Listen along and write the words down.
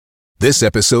This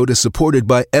episode is supported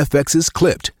by FX's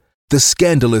Clipped, the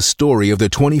scandalous story of the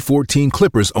 2014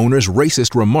 Clippers owner's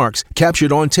racist remarks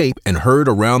captured on tape and heard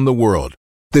around the world.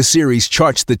 The series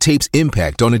charts the tape's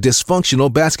impact on a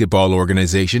dysfunctional basketball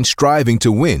organization striving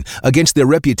to win against their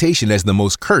reputation as the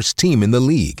most cursed team in the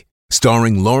league.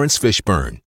 Starring Lawrence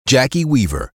Fishburne, Jackie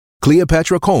Weaver,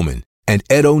 Cleopatra Coleman, and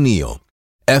Ed O'Neill.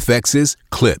 FX's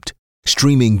Clipped,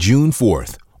 streaming June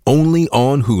 4th, only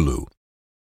on Hulu.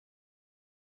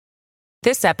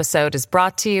 This episode is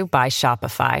brought to you by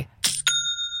Shopify.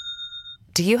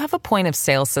 Do you have a point of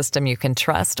sale system you can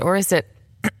trust, or is it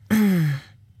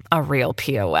a real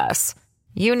POS?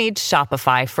 You need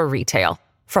Shopify for retail.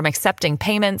 From accepting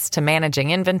payments to managing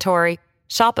inventory,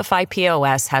 Shopify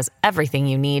POS has everything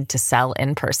you need to sell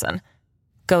in person.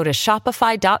 Go to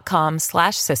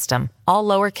shopify.com/system, all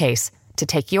lowercase, to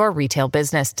take your retail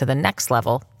business to the next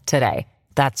level today.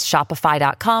 That's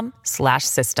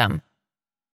shopify.com/system.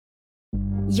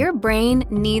 Your brain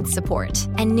needs support,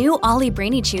 and new Ollie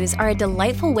Brainy Chews are a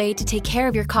delightful way to take care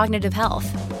of your cognitive health.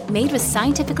 Made with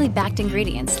scientifically backed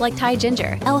ingredients like Thai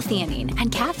ginger, L-theanine, and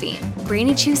caffeine,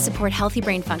 Brainy Chews support healthy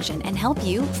brain function and help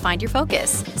you find your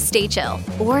focus, stay chill,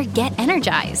 or get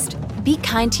energized. Be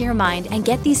kind to your mind and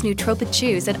get these nootropic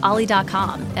chews at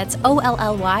ollie.com. That's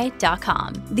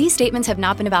OLLY.com. These statements have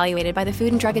not been evaluated by the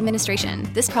Food and Drug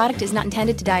Administration. This product is not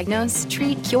intended to diagnose,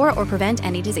 treat, cure, or prevent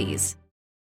any disease.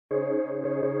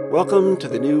 Welcome to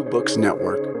the New Books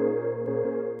Network.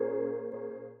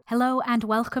 Hello and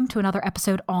welcome to another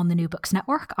episode on the New Books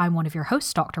Network. I'm one of your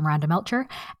hosts, Dr. Miranda Melcher,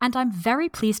 and I'm very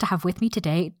pleased to have with me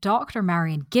today Dr.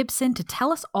 Marion Gibson to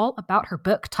tell us all about her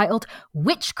book titled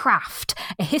Witchcraft,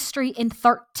 A History in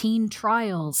 13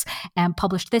 Trials,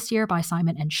 published this year by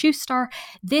Simon & Schuster.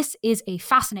 This is a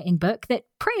fascinating book that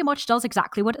pretty much does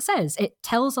exactly what it says. It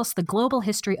tells us the global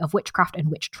history of witchcraft and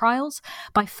witch trials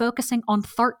by focusing on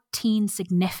 13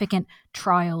 significant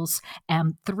trials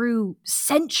through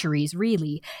centuries,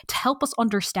 really, to help us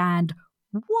understand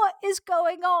what is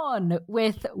going on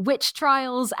with witch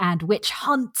trials and witch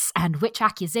hunts and witch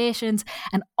accusations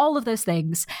and all of those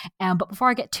things. But before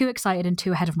I get too excited and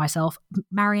too ahead of myself,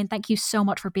 Marion, thank you so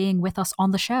much for being with us on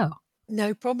the show.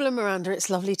 No problem, Miranda. It's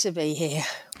lovely to be here.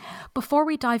 Before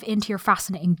we dive into your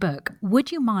fascinating book,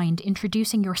 would you mind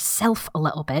introducing yourself a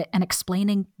little bit and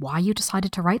explaining why you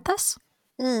decided to write this?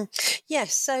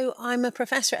 Yes, so I'm a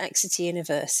professor at Exeter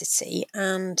University,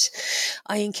 and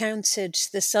I encountered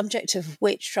the subject of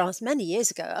witch trials many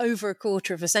years ago, over a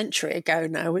quarter of a century ago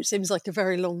now, which seems like a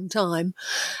very long time.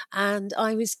 And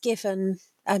I was given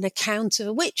an account of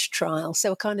a witch trial,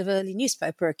 so a kind of early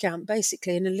newspaper account,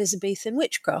 basically an Elizabethan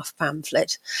witchcraft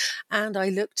pamphlet. And I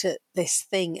looked at this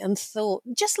thing and thought,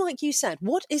 just like you said,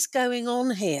 what is going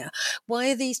on here?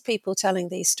 Why are these people telling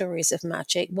these stories of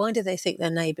magic? Why do they think their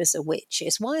neighbours are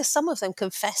witches? Why are some of them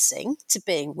confessing to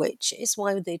being witches?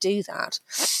 Why would they do that?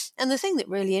 And the thing that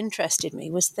really interested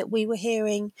me was that we were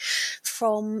hearing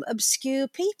from obscure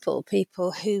people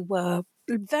who were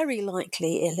very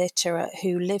likely illiterate,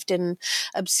 who lived in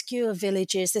obscure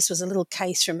villages. This was a little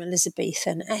case from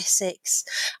Elizabethan Essex,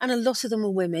 and a lot of them were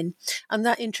women. And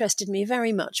that interested me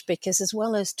very much because, as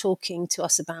well as talking to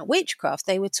us about witchcraft,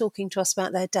 they were talking to us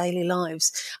about their daily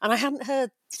lives. And I hadn't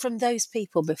heard from those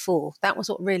people before. That was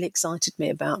what really excited me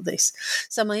about this.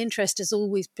 So my interest has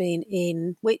always been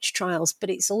in witch trials, but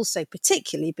it's also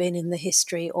particularly been in the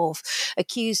history of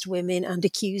accused women and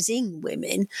accusing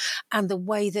women and the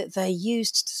way that they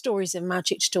used stories of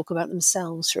magic to talk about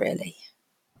themselves, really.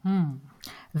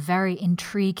 Very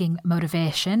intriguing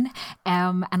motivation,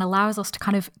 and allows us to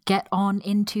kind of get on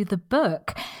into the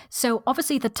book. So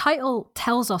obviously the title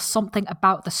tells us something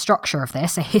about the structure of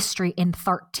this, a history in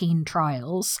 13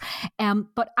 trials.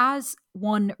 But as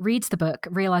one reads the book,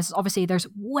 realizes obviously there's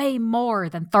way more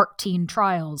than 13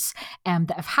 trials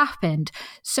that have happened.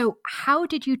 So how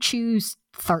did you choose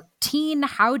 13?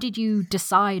 How did you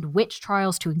decide which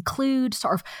trials to include?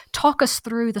 Sort of talk us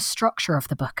through the structure of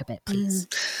the book a bit, please.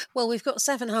 Well, we've got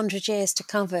 700 years to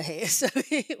cover here, so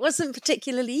it wasn't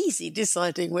particularly easy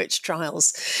deciding which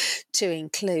trials to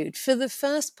include. For the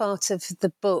first part of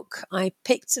the book, I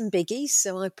picked some biggies.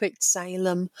 So I picked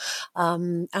Salem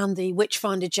and the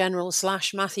Witchfinder General /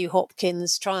 Matthew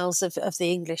Hopkins trials of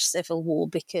the English Civil War,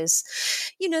 because,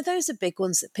 you know, those are big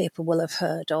ones that people will have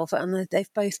heard of, and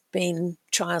they've both been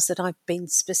trials that I've been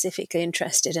specifically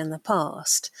interested in the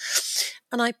past.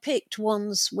 And I picked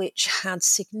ones which had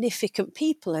significant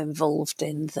people involved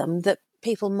in them that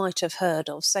people might have heard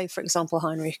of. So, for example,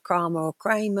 Heinrich Kramer,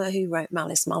 who wrote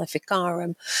Malleus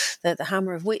Maleficarum, the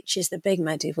Hammer of Witches, the big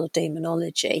medieval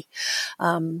demonology.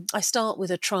 I start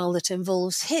with a trial that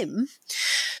involves him.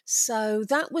 So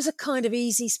that was a kind of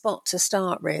easy spot to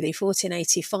start, really,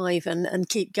 1485, and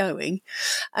keep going.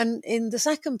 And in the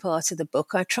second part of the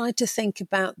book, I tried to think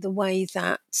about the way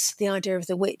that the idea of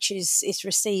the witch is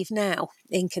received now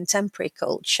in contemporary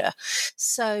culture.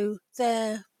 So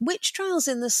they're witch trials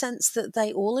in the sense that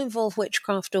they all involve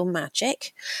witchcraft or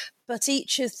magic, but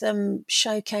each of them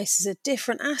showcases a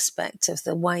different aspect of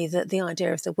the way that the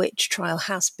idea of the witch trial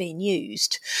has been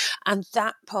used. And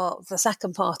that part, the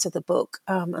second part of the book,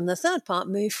 and the third part,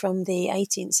 move from the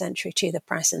 18th century to the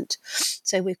present.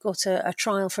 So we've got a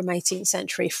trial from 18th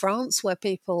century France where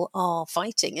people are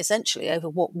fighting essentially over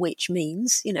what witch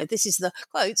means. You know, this is the,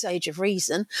 quotes, age of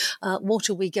reason. What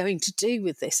are we going to do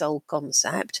with this old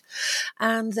concept?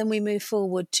 And then we move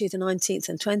forward to the 19th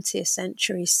and 20th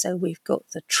centuries. So we've got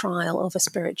the trial of a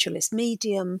spiritualist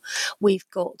medium. We've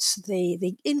got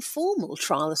the informal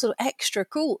trial, a sort of extra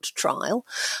court trial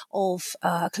of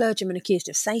a clergyman accused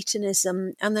of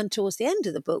Satanism. And then towards the end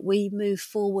of the book, we move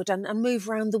forward and move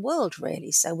around the world,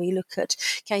 really. So we look at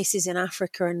cases in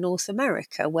Africa and North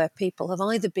America where people have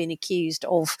either been accused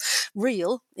of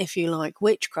real, if you like,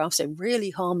 witchcraft, so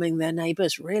really harming their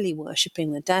neighbours, really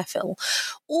worshipping the devil,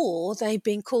 or they've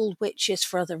been called witches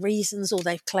for other reasons, or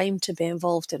they've claimed to be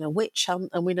involved in a witch hunt,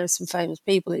 and we know some famous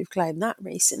people who've claimed that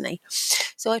recently.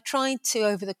 So I tried to,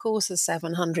 over the course of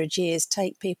 700 years,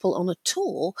 take people on a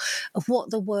tour of what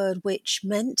the word witch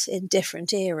meant in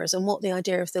different eras and what the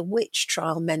idea of the witch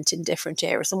trial meant in different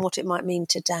eras and what it might mean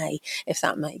today, if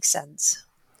that makes sense.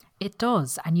 It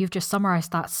does, and you've just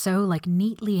summarised that so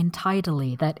neatly and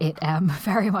tidily that it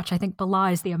very much, I think,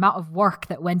 belies the amount of work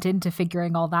that went into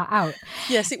figuring all that out.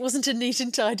 Yes, it wasn't a neat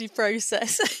and tidy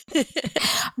process.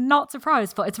 Not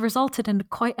surprised, but it's resulted in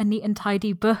quite a neat and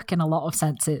tidy book in a lot of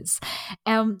senses.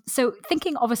 So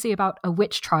thinking obviously about a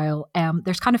witch trial,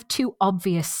 there's kind of two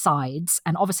obvious sides,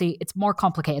 and obviously it's more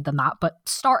complicated than that, but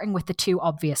starting with the two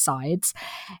obvious sides,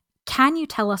 can you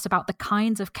tell us about the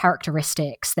kinds of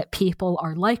characteristics that people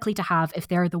are likely to have if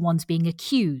they're the ones being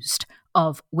accused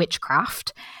of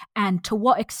witchcraft, and to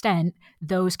what extent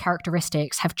those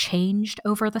characteristics have changed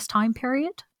over this time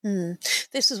period?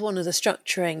 This was one of the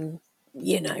structuring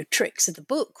tricks of the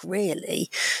book, really,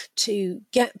 to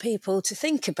get people to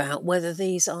think about whether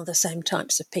these are the same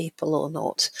types of people or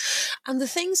not. And the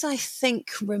things I think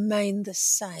remain the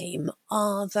same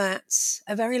are that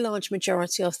a very large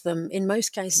majority of them, in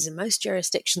most cases, in most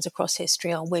jurisdictions across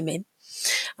history, are women.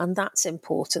 And that's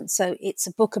important. So it's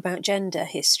a book about gender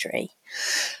history.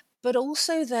 But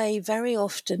also they very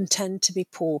often tend to be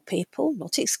poor people,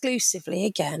 not exclusively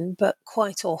again, but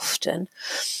quite often.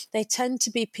 They tend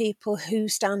to be people who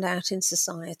stand out in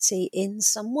society in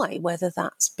some way, whether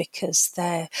that's because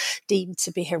they're deemed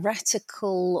to be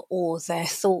heretical or they're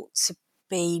thought to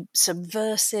be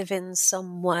subversive in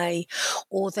some way,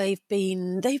 or they've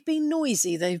been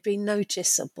noisy, they've been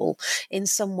noticeable in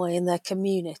some way in their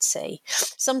community.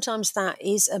 Sometimes that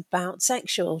is about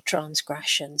sexual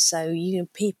transgression. So,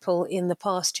 people in the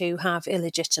past who have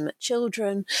illegitimate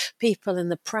children, people in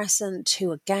the present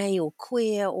who are gay or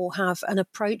queer or have an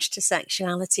approach to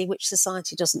sexuality which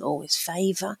society doesn't always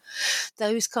favour.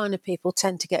 Those kind of people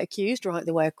tend to get accused right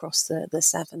the way across the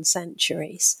 7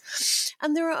 centuries.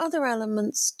 And there are other elements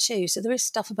too. So there is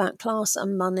stuff about class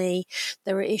and money.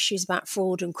 There are issues about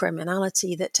fraud and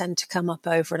criminality that tend to come up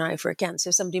over and over again.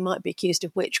 So somebody might be accused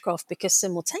of witchcraft because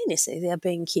simultaneously they're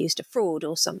being accused of fraud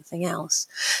or something else.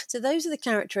 So those are the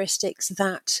characteristics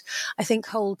that I think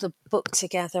hold the book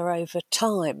together over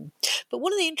time. But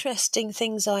one of the interesting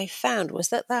things I found was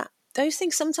that those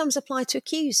things sometimes apply to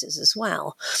accusers as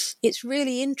well. It's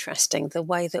really interesting the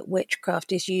way that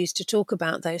witchcraft is used to talk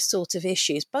about those sort of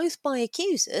issues, both by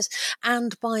accusers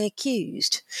and by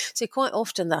accused. So quite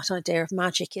often that idea of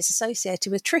magic is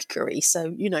associated with trickery.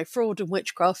 So, fraud and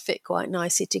witchcraft fit quite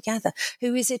nicely together.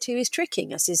 Who is it who is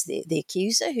tricking us? Is the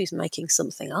accuser who's making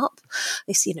something up?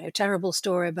 This, terrible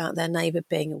story about their neighbour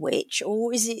being a witch?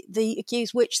 Or is it the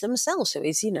accused witch themselves who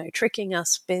is, tricking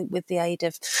us with the aid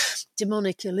of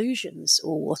demonic illusion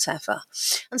or whatever?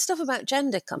 And stuff about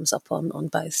gender comes up on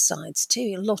both sides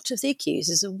too. A lot of the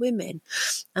accusers are women,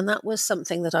 and that was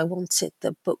something that I wanted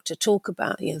the book to talk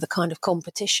about, the kind of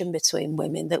competition between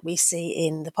women that we see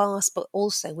in the past, but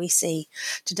also we see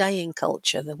today in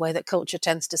culture, the way that culture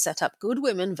tends to set up good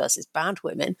women versus bad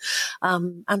women,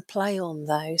 and play on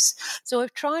those. So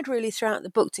I've tried really throughout the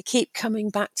book to keep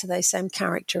coming back to those same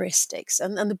characteristics,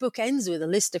 and the book ends with a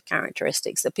list of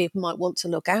characteristics that people might want to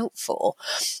look out for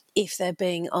if they're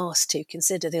being asked to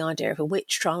consider the idea of a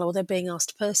witch trial or they're being asked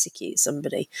to persecute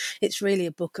somebody. It's really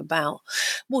a book about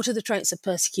what are the traits of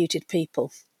persecuted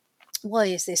people? Why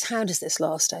is this? How does this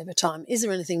last over time? Is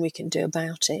there anything we can do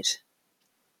about it?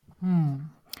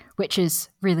 Which is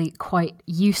really quite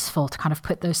useful to kind of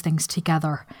put those things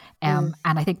together. And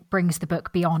I think brings the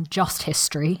book beyond just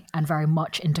history and very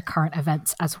much into current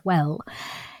events as well.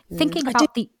 Thinking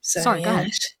about sorry, go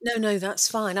ahead. No, that's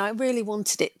fine. I really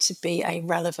wanted it to be a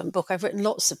relevant book. I've written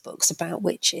lots of books about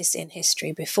witches in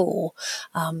history before,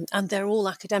 and they're all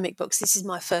academic books. This is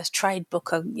my first trade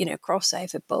book, a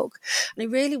crossover book. And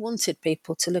I really wanted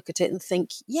people to look at it and think,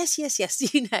 yes,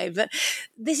 but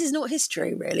this is not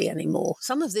history really anymore.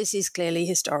 Some of this is clearly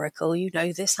historical.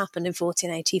 This happened in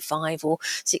 1485 or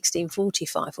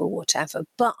 1645 or whatever.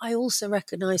 But I also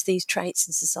recognise these traits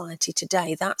in society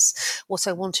today. That's what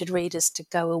I wanted readers to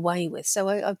go away with. So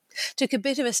I took a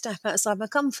bit of a step outside my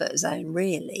comfort zone,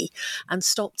 really, and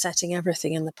stopped setting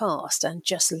everything in the past and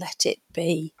just let it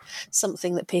be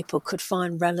something that people could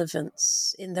find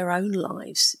relevance in their own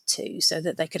lives too, so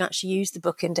that they could actually use the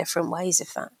book in different ways,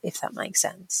 if that makes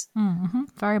sense. Mm-hmm,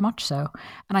 very much so.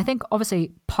 And I think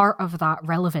obviously part of that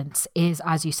relevance is,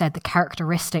 as you said, the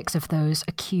characteristics of those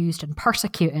accused and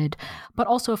persecuted, but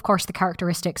also, of course, the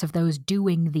characteristics of those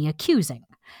doing the accusing.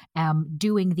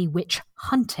 Doing the witch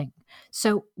hunting.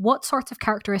 So what sorts of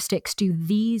characteristics do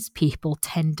these people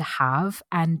tend to have,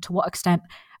 and to what extent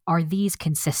are these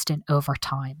consistent over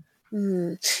time?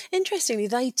 Interestingly,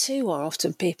 they too are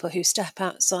often people who step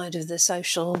outside of the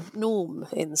social norm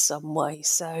in some way.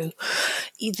 So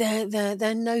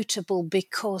they're notable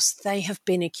because they have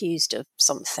been accused of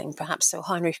something. Perhaps so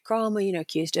Heinrich Kramer,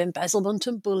 accused of embezzlement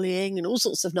and bullying and all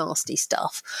sorts of nasty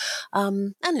stuff.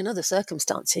 And in other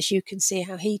circumstances, you can see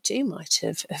how he too might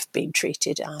have been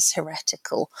treated as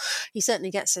heretical. He certainly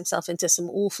gets himself into some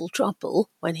awful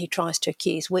trouble when he tries to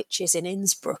accuse witches in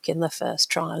Innsbruck in the first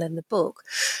trial in the book.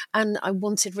 And I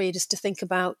wanted readers to think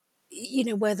about,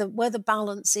 where the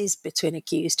balance is between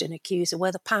accused and accuser,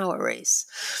 where the power is.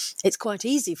 It's quite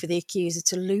easy for the accuser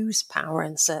to lose power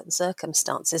in certain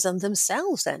circumstances and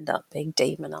themselves end up being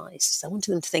demonised. So I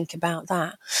wanted them to think about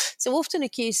that. So often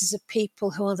accusers are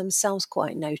people who are themselves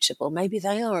quite notable. Maybe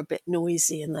they are a bit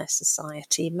noisy in their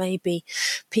society. Maybe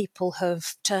people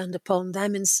have turned upon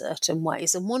them in certain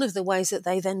ways. And one of the ways that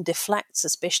they then deflect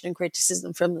suspicion and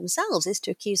criticism from themselves is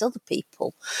to accuse other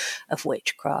people of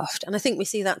witchcraft. And I think we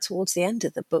see that towards the end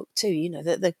of the book too,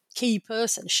 that the key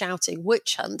person shouting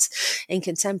witch hunt in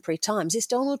contemporary times is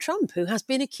Donald Trump, who has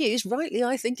been accused, rightly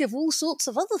I think, of all sorts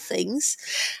of other things,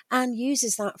 and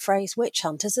uses that phrase witch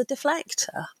hunt as a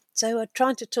deflector. So I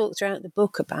tried to talk throughout the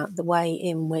book about the way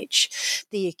in which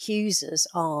the accusers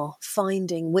are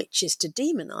finding witches to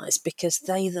demonise because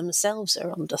they themselves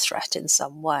are under threat in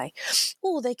some way,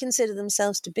 or they consider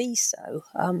themselves to be so.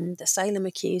 The Salem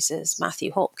accusers,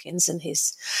 Matthew Hopkins and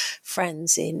his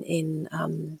friends in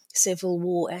Civil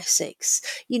War Essex,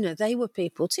 they were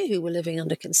people too who were living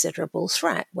under considerable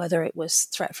threat, whether it was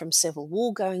threat from civil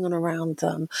war going on around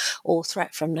them or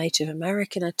threat from Native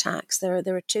American attacks. There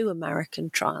are two American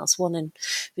trials, one in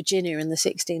Virginia in the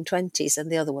 1620s and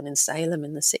the other one in Salem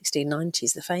in the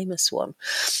 1690s, the famous one.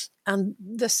 And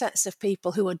the sets of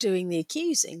people who are doing the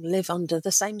accusing live under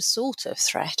the same sort of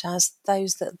threat as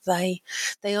those that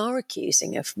they are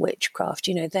accusing of witchcraft.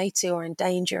 They too are in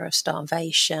danger of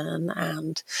starvation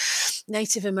and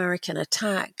Native American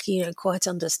attack. Quite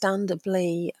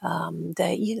understandably,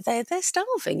 they're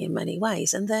starving in many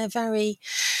ways, and they're very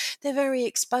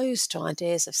exposed to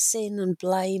ideas of sin and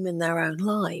blame in their own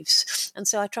lives. And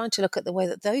so I tried to look at the way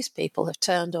that those people have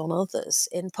turned on others,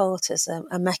 in part as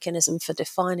a mechanism for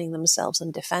defining themselves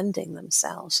and defending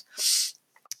themselves.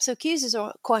 So accusers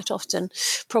are quite often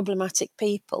problematic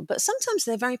people, but sometimes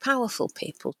they're very powerful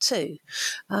people too.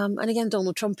 And again,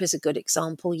 Donald Trump is a good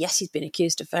example. Yes, he's been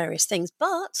accused of various things,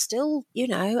 but still,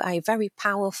 a very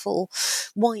powerful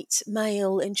white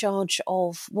male in charge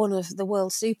of one of the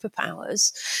world's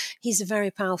superpowers. He's a very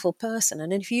powerful person.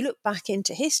 And if you look back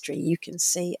into history, you can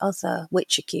see other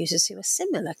witch accusers who are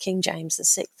similar. King James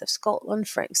VI of Scotland,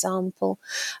 for example,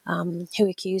 who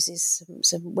accuses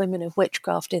some women of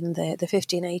witchcraft in the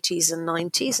 1580s and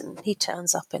 90s, and he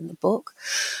turns up in the book.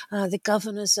 The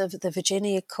governors of the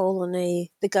Virginia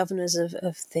colony, the governors of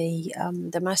the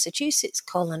Massachusetts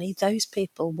colony, those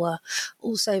people were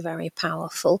also very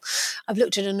powerful. I've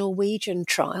looked at a Norwegian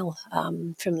trial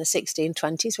from the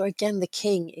 1620s where again the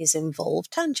king is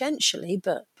involved tangentially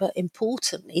but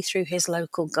importantly through his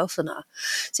local governor.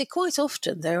 So quite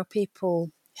often there are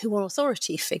people who are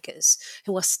authority figures,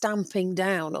 who are stamping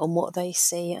down on what they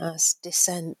see as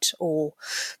dissent or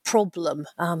problem,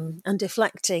 and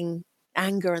deflecting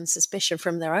anger and suspicion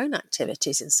from their own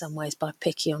activities in some ways by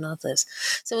picking on others.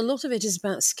 So a lot of it is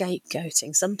about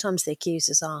scapegoating. Sometimes the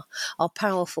accusers are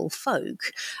powerful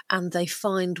folk, and they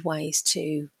find ways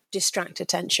to distract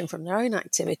attention from their own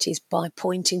activities by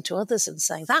pointing to others and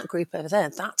saying, that group over there,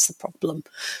 that's the problem.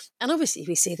 And obviously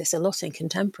we see this a lot in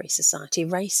contemporary society.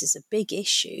 Race is a big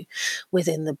issue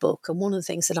within the book. And one of the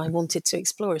things that I wanted to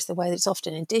explore is the way that it's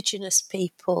often Indigenous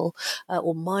people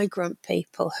or migrant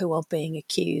people who are being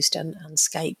accused and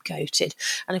scapegoated.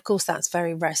 And of course, that's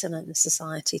very resonant in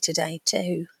society today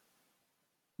too.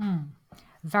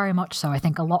 Very much so. I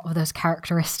think a lot of those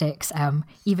characteristics,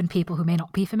 even people who may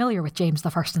not be familiar with James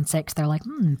I and VI, they're like,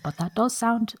 but that does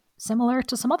sound similar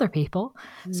to some other people.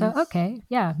 So, okay,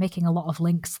 yeah, making a lot of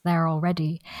links there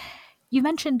already. You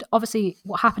mentioned, obviously,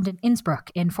 what happened in Innsbruck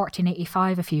in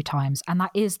 1485 a few times, and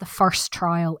that is the first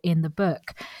trial in the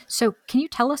book. So can you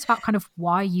tell us about kind of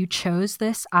why you chose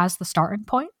this as the starting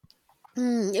point?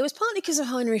 It was partly because of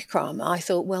Heinrich Kramer. I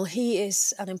thought, well, he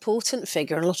is an important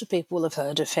figure and a lot of people will have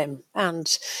heard of him.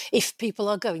 And if people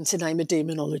are going to name a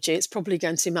demonology, it's probably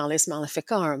going to be Malleus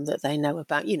Maleficarum that they know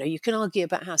about. You know, you can argue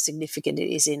about how significant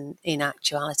it is in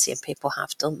actuality, and people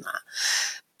have done that.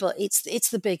 But it's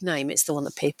the big name. It's the one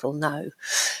that people know.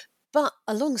 But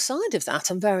alongside of that,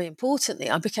 and very importantly,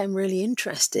 I became really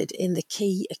interested in the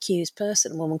key accused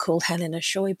person, a woman called Helena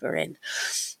Schäuberin.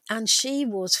 And she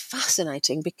was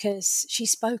fascinating because she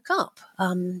spoke up.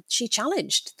 She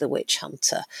challenged the witch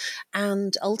hunter.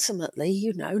 And ultimately,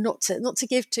 you know, not to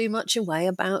give too much away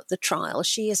about the trial,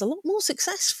 she is a lot more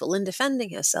successful in defending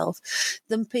herself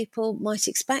than people might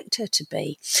expect her to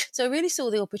be. So I really saw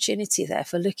the opportunity there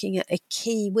for looking at a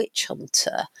key witch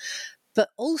hunter,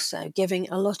 but also giving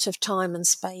a lot of time and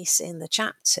space in the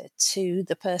chapter to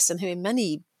the person who in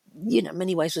many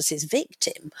ways was his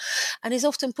victim, and is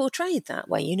often portrayed that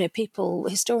way. You know,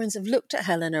 historians have looked at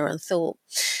Helena and thought,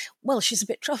 well, she's a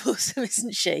bit troublesome,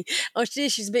 isn't she? Or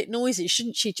she's a bit noisy.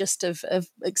 Shouldn't she just have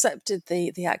accepted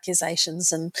the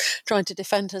accusations and tried to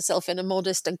defend herself in a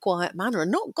modest and quiet manner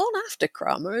and not gone after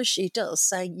Kramer as she does,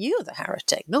 saying, you're the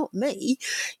heretic, not me.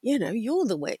 You know, you're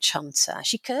the witch hunter.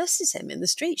 She curses him in the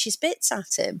street. She spits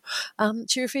at him.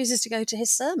 She refuses to go to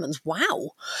his sermons.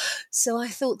 Wow. So I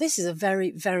thought, this is a very,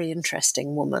 very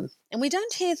interesting woman. And we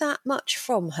don't hear that much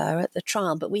from her at the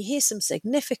trial, but we hear some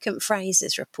significant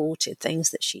phrases reported,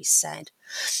 things that she said.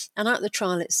 And at the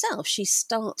trial itself, she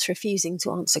starts refusing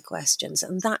to answer questions.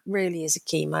 And that really is a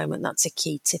key moment. That's a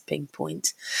key tipping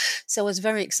point. So I was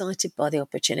very excited by the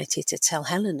opportunity to tell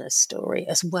Helena's story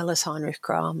as well as Heinrich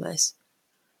Kramer's.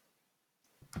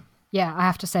 Yeah, I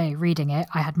have to say, reading it,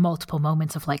 I had multiple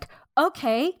moments of like,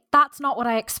 okay, that's not what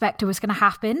I expected was going to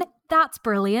happen. That's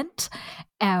brilliant.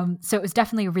 So it was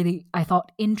definitely a really, I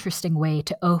thought, interesting way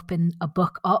to open a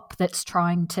book up that's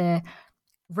trying to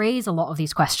raise a lot of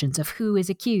these questions of who is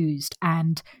accused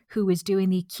and who is doing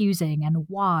the accusing and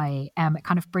why. It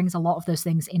kind of brings a lot of those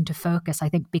things into focus, I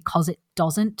think, because it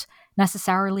doesn't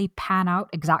necessarily pan out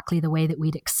exactly the way that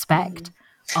we'd expect.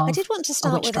 I did want to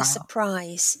start with a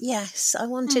surprise. Yes, I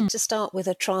wanted to start with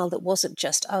a trial that wasn't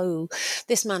just,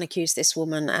 this man accused this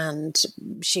woman and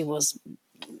she was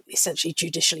essentially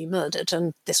judicially murdered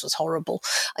and this was horrible.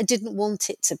 I didn't want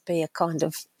it to be a kind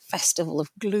of festival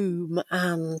of gloom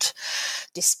and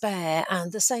despair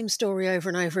and the same story over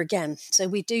and over again. So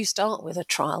we do start with a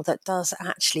trial that does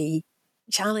actually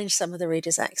challenge some of the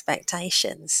reader's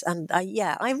expectations. And I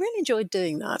really enjoyed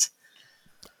doing that.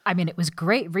 I mean, it was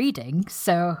great reading,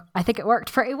 so I think it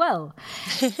worked pretty well.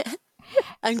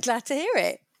 I'm glad to hear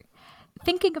it.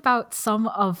 Thinking about some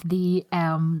of the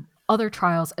other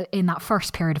trials in that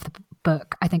first period of the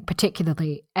book, I think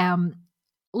particularly,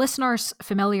 listeners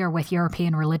familiar with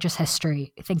European religious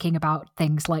history, thinking about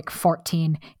things like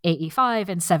 1485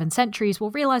 and 7 centuries,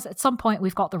 will realise at some point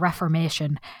we've got the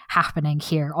Reformation happening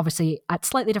here, obviously at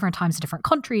slightly different times in different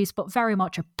countries, but very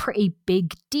much a pretty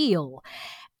big deal.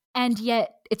 And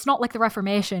yet, it's not like the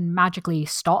Reformation magically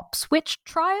stops witch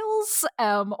trials,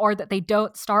 or that they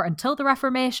don't start until the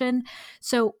Reformation.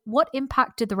 So what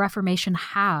impact did the Reformation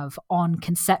have on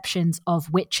conceptions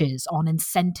of witches, on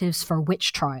incentives for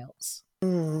witch trials?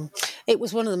 It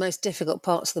was one of the most difficult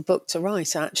parts of the book to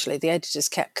write, actually. The editors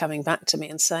kept coming back to me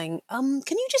and saying, can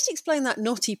you just explain that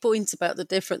knotty point about the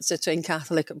difference between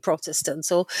Catholic and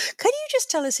Protestants? Or can you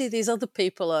just tell us who these other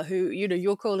people are who,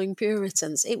 you're calling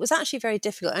Puritans? It was actually very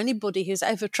difficult. Anybody who's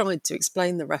ever tried to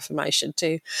explain the Reformation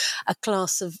to a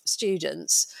class of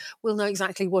students will know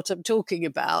exactly what I'm talking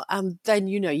about. And then,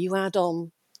 you add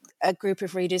on a group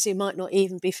of readers who might not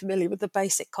even be familiar with the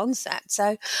basic concept.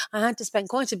 So I had to spend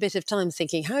quite a bit of time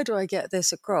thinking, how do I get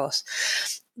this across?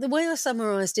 The way I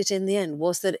summarised it in the end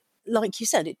was that, like you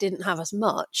said, it didn't have as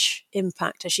much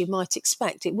impact as you might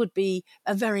expect. It would be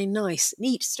a very nice,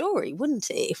 neat story, wouldn't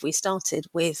it, if we started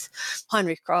with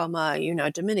Heinrich Kramer,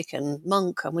 Dominican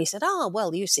monk, and we said,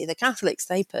 well, you see, the Catholics,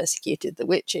 they persecuted the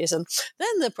witches, and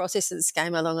then the Protestants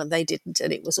came along and they didn't,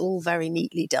 and it was all very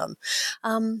neatly done.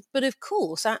 But of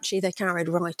course, actually, they carried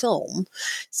right on.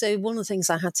 So one of the things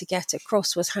I had to get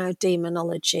across was how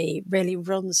demonology really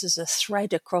runs as a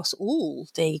thread across all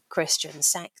the Christian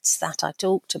sects that I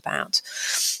talked about.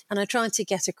 And I tried to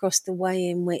get across the way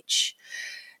in which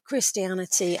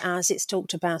Christianity, as it's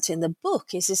talked about in the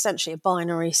book, is essentially a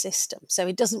binary system. So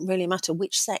it doesn't really matter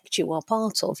which sect you are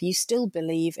part of. You still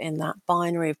believe in that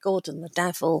binary of God and the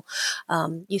devil.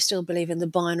 You still believe in the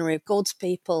binary of God's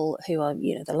people, who are,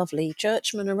 the lovely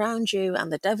churchmen around you,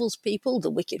 and the devil's people, the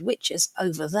wicked witches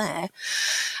over there.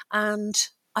 And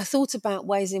I thought about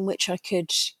ways in which I could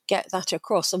get that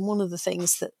across. And one of the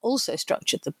things that also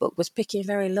structured the book was picking a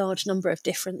very large number of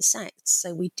different sects.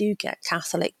 So we do get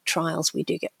Catholic trials, we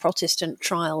do get Protestant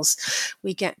trials,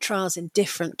 we get trials in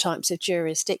different types of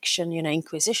jurisdiction,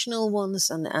 inquisitional ones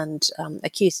and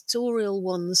accusatorial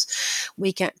ones.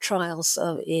 We get trials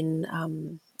in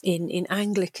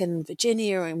Anglican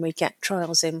Virginia, and we get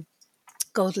trials in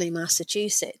godly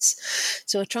Massachusetts.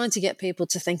 So we're trying to get people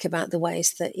to think about the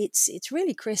ways that it's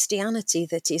really Christianity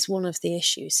that is one of the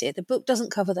issues here. The book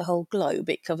doesn't cover the whole globe.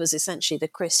 It covers essentially the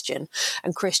Christian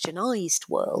and Christianized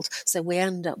world. So we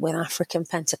end up with African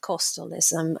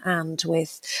Pentecostalism and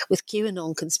with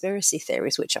QAnon conspiracy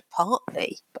theories, which are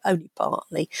partly, but only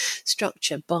partly,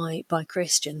 structured by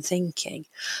Christian thinking.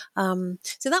 So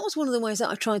that was one of the ways that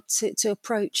I tried to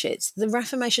approach it. The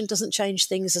Reformation doesn't change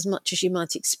things as much as you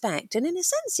might expect, and in a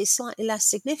sense is slightly less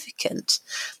significant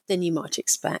than you might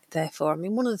expect, therefore. I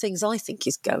mean, one of the things I think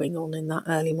is going on in that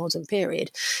early modern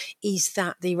period is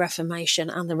that the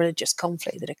Reformation and the religious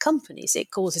conflict that accompanies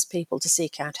it causes people to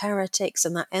seek out heretics,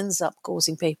 and that ends up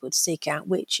causing people to seek out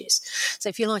witches. So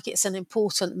if you like, it's an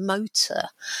important motor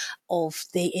of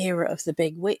the era of the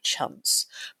big witch hunts.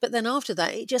 But then after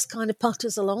that, it just kind of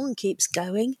putters along and keeps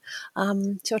going.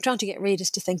 So I'm trying to get readers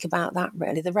to think about that,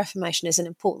 really. The Reformation is an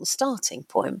important starting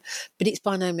point, but it's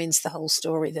by no means the whole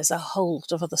story. There's a whole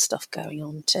lot of other stuff going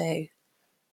on too.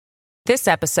 This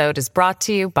episode is brought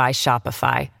to you by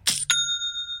Shopify.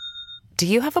 Do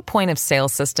you have a point of sale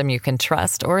system you can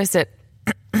trust, or is it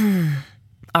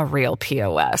a real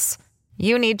POS?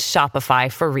 You need Shopify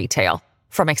for retail.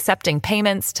 From accepting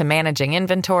payments to managing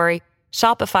inventory,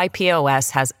 Shopify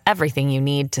POS has everything you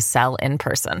need to sell in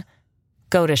person.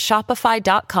 Go to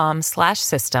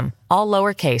shopify.com/system, all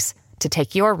lowercase, to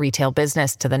take your retail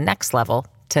business to the next level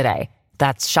today.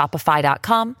 That's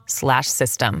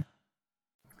shopify.com/system.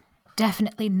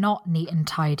 Definitely not neat and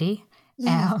tidy.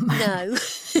 No.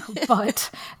 But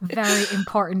very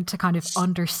important to kind of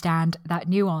understand that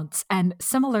nuance. And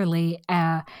similarly,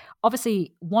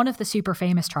 obviously, one of the super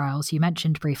famous trials you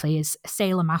mentioned briefly is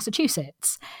Salem,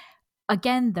 Massachusetts.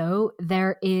 Again, though,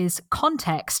 there is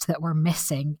context that we're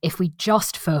missing if we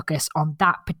just focus on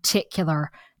that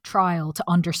particular trial to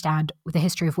understand the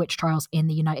history of witch trials in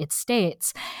the United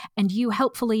States. And you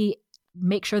helpfully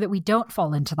make sure that we don't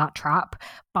fall into that trap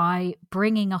by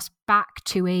bringing us back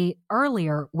to a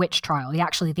earlier witch trial,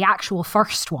 the actual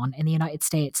first one in the United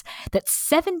States, that's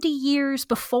 70 years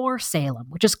before Salem,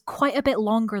 which is quite a bit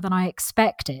longer than I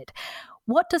expected.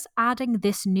 What does adding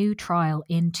this new trial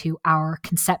into our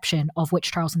conception of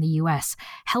witch trials in the US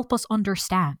help us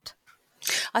understand?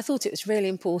 I thought it was really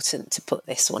important to put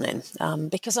this one in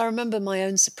because I remember my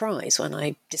own surprise when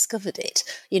I discovered it.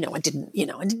 I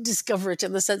didn't discover it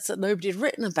in the sense that nobody had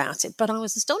written about it, but I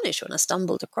was astonished when I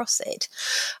stumbled across it.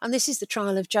 And this is the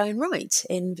trial of Joan Wright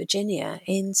in Virginia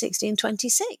in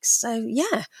 1626. So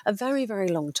yeah, a very, very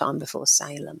long time before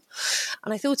Salem.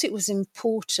 And I thought it was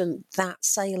important that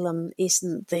Salem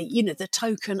isn't the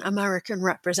token American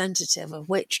representative of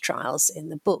witch trials in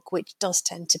the book, which does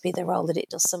tend to be the role that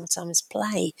it does sometimes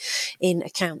play in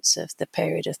accounts of the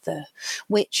period of the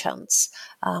witch hunts.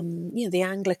 The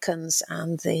Anglicans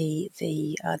and the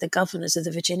governors of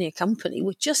the Virginia Company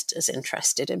were just as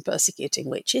interested in persecuting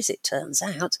witches, it turns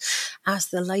out, as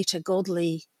the later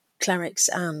godly clerics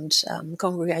and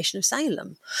Congregation of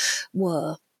Salem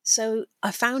were. So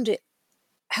I found it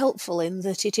helpful in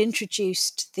that it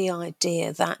introduced the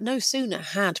idea that no sooner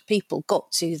had people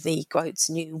got to the, quotes,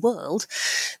 new world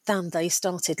than they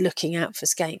started looking out for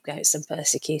scapegoats and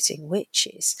persecuting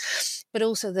witches. But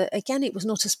also that, again, it was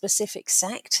not a specific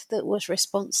sect that was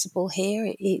responsible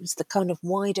here. It was the kind of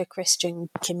wider Christian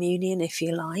communion, if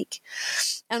you like.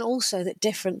 And also that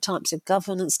different types of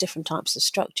governance, different types of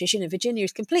structures, Virginia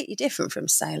is completely different from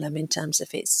Salem in terms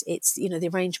of its the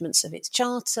arrangements of its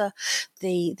charter,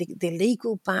 the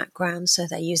legal background. So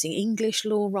they're using English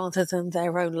law rather than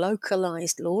their own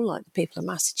localized law, like the people of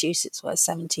Massachusetts were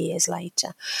 70 years later.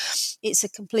 It's a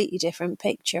completely different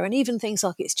picture. And even things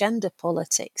like its gender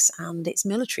politics and its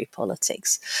military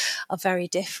politics are very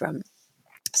different.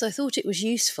 So I thought it was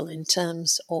useful in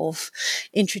terms of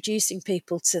introducing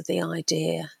people to the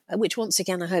idea, which once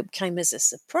again I hope came as a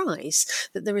surprise,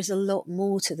 that there is a lot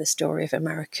more to the story of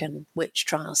American witch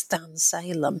trials than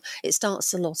Salem. It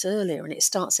starts a lot earlier and it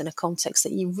starts in a context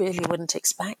that you really wouldn't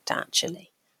expect, actually.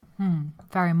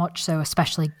 Very much so,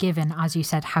 especially given, as you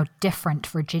said, how different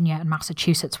Virginia and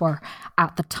Massachusetts were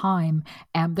at the time.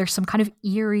 There's some kind of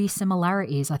eerie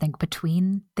similarities, I think,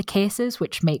 between the cases,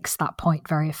 which makes that point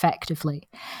very effectively.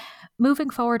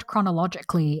 Moving forward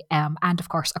chronologically, and of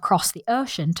course across the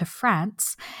ocean to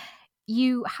France,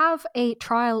 you have a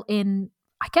trial in,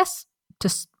 I guess,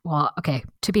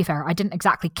 to be fair, I didn't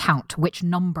exactly count which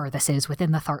number this is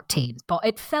within the 13, but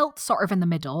it felt sort of in the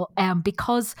middle,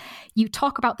 because you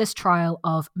talk about this trial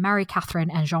of Marie Catherine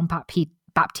and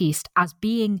Jean-Baptiste as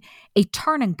being a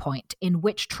turning point in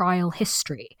witch trial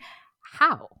history.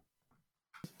 How?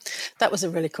 That was a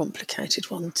really complicated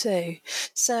one too.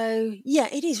 So yeah,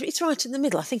 it is. It's right in the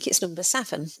middle. I think it's number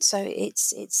 7. So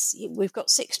we've got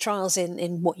 6 trials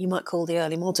in what you might call the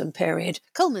early modern period,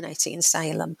 culminating in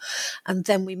Salem, and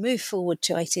then we move forward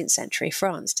to 18th century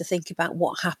France to think about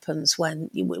what happens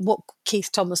when what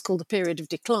Keith Thomas called a period of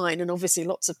decline, and obviously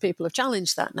lots of people have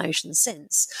challenged that notion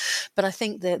since. But I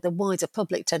think the wider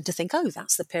public tend to think, oh,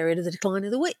 that's the period of the decline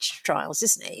of the witch trials,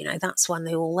 isn't it? That's when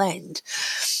they all end.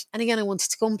 And again, I wanted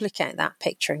to complicate that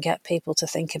picture and get people to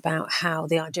think about how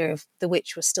the idea of the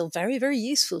witch was still very, very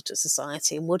useful to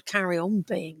society and would carry on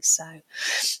being so.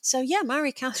 So yeah,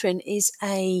 Marie Catherine is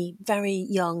a very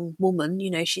young woman.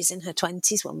 She's in her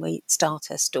 20s when we start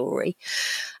her story.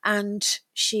 And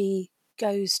she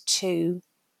goes to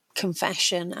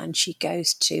confession and she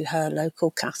goes to her local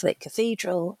Catholic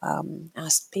cathedral,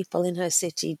 as people in her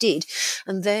city did,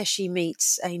 and there she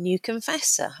meets a new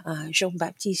confessor,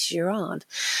 Jean-Baptiste Girard,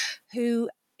 who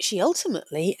she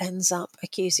ultimately ends up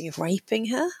accusing of raping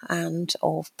her and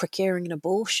of procuring an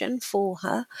abortion for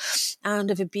her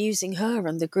and of abusing her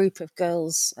and the group of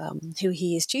girls who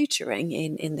he is tutoring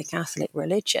in the Catholic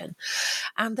religion.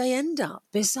 And they end up,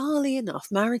 bizarrely enough,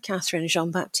 Marie Catherine and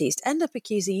Jean-Baptiste end up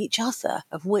accusing each other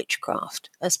of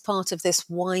witchcraft as part of this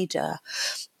wider,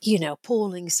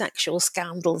 appalling sexual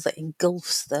scandal that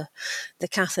engulfs the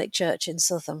Catholic Church in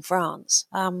southern France.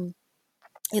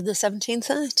 In the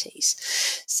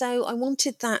 1730s. So I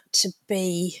wanted that to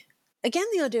be, again,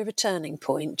 the idea of a turning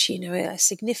point, a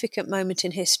significant moment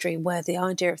in history where the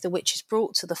idea of the witch is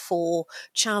brought to the fore,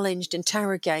 challenged,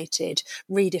 interrogated,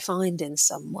 redefined in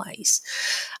some ways.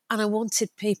 And I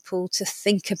wanted people to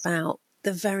think about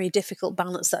the very difficult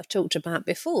balance that I've talked about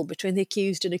before between the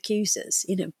accused and accusers.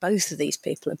 Both of these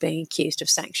people are being accused of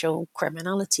sexual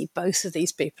criminality. Both of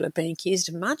these people are being accused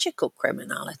of magical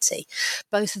criminality.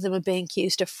 Both of them are being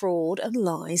accused of fraud and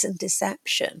lies and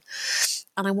deception.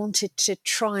 And I wanted to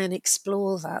try and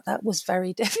explore that. That was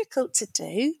very difficult to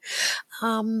do.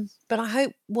 But I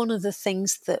hope one of the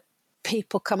things that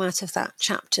people come out of that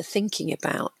chapter thinking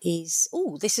about is,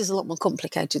 this is a lot more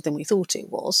complicated than we thought it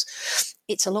was.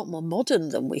 It's a lot more modern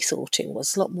than we thought it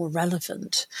was, a lot more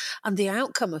relevant. And the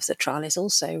outcome of the trial is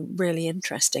also really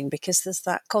interesting because there's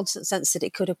that constant sense that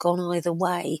it could have gone either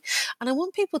way. And I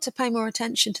want people to pay more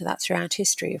attention to that throughout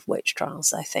history of witch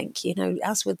trials, I think.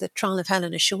 As with the trial of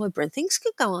Helena Scheuberin, things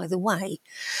could go either way.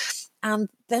 And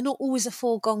they're not always a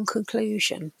foregone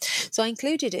conclusion. So I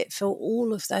included it for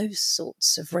all of those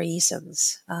sorts of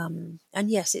reasons. And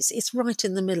yes, it's right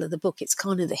in the middle of the book. It's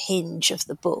kind of the hinge of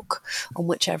the book on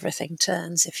which everything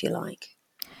turns, if you like.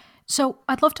 So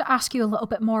I'd love to ask you a little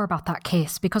bit more about that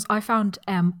case, because I found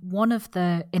one of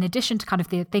the, in addition to kind of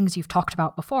the things you've talked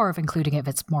about before of including if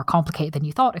it's more complicated than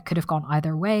you thought, it could have gone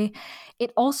either way,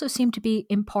 it also seemed to be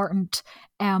important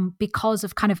because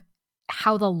of kind of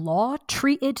how the law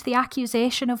treated the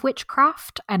accusation of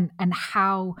witchcraft and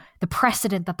how the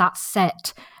precedent that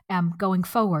set going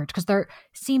forward. Because there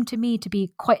seemed to me to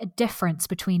be quite a difference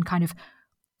between kind of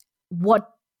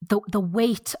what the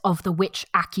weight of the witch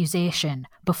accusation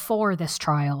before this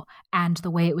trial and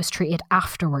the way it was treated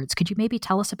afterwards. Could you maybe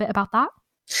tell us a bit about that?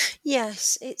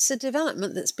 Yes, it's a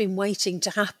development that's been waiting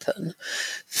to happen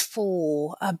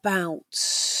for about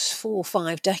 4 or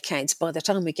 5 decades by the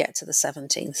time we get to the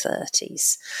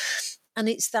 1730s. And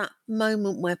it's that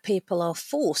moment where people are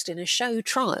forced in a show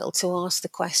trial to ask the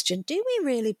question, do we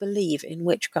really believe in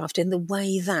witchcraft in the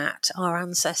way that our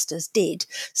ancestors did,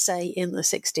 say, in the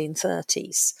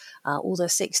 1630s or the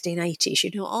 1680s?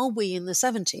 You know, are we in the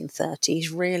 1730s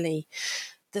really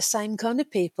the same kind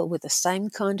of people with the same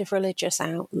kind of religious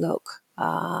outlook?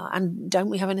 And don't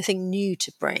we have anything new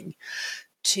to bring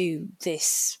to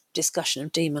this discussion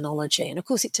of demonology? And of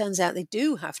course, it turns out they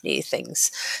do have new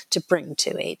things to bring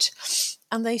to it.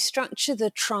 And they structure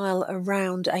the trial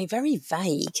around a very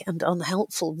vague and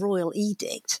unhelpful royal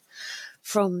edict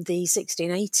from the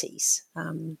 1680s.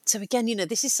 So again, you know,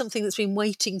 this is something that's been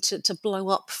waiting to blow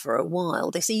up for a while.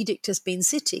 This edict has been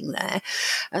sitting there,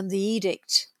 and the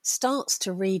edict starts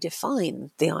to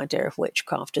redefine the idea of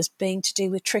witchcraft as being to do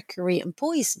with trickery and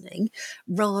poisoning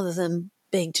rather than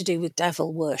being to do with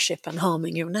devil worship and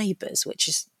harming your neighbours, which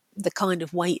is the kind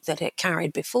of weight that it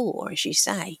carried before, as you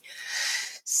say.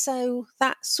 So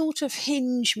that sort of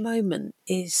hinge moment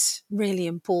is really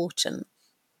important.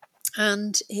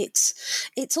 And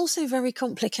it's also very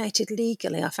complicated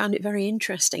legally. I found it very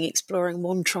interesting exploring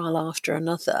one trial after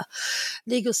another.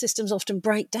 Legal systems often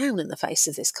break down in the face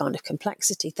of this kind of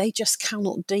complexity. They just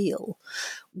cannot deal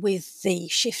with the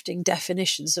shifting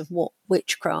definitions of what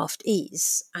witchcraft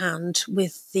is and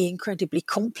with the incredibly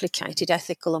complicated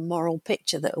ethical and moral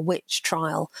picture that a witch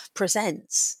trial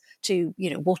presents to, you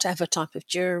know, whatever type of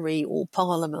jury or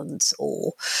parliament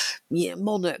or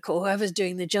monarch or whoever's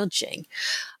doing the judging.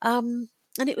 And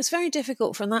it was very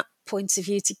difficult from that point of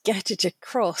view to get it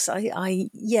across. I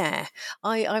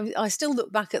still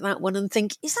look back at that one and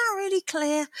think, is that really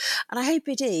clear? And I hope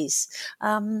it is.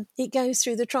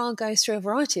 The trial goes through a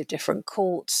variety of different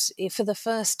courts. For the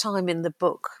first time in the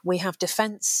book, we have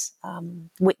defence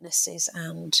witnesses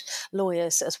and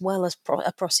lawyers as well as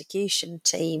a prosecution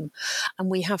team. And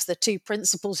we have the two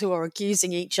principals who are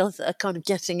accusing each other kind of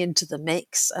getting into the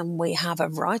mix. And we have a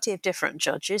variety of different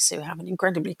judges who have an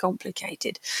incredibly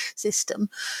complicated system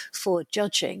for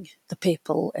judging the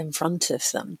people in front of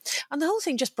them. And the whole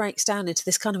thing just breaks down into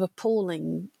this kind of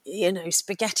appalling,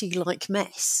 spaghetti-like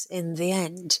mess in the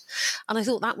end. And I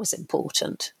thought that was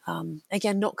important.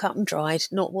 Again, not cut and dried,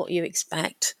 not what you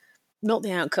expect, not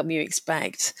the outcome you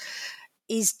expect,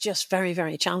 is just very,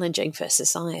 very challenging for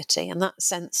society. And that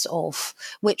sense of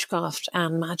witchcraft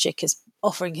and magic is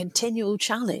offering continual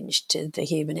challenge to the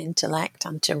human intellect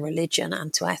and to religion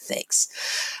and to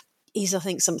ethics is, I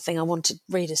think, something I wanted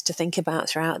readers to think about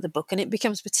throughout the book. And it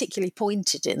becomes particularly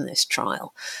pointed in this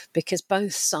trial because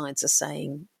both sides are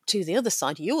saying to the other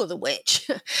side, you're the witch.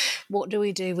 What do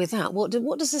we do with that? What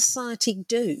does society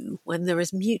do when there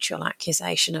is mutual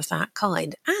accusation of that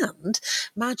kind and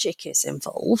magic is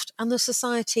involved and the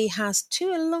society has,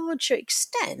 to a larger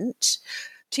extent,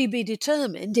 to be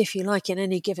determined, if you like, in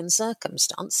any given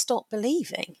circumstance, stop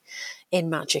believing in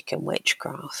magic and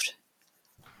witchcraft?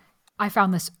 I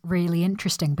found this really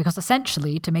interesting because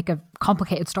essentially, to make a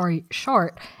complicated story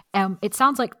short, it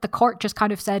sounds like the court just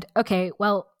kind of said, okay,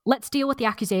 well, let's deal with the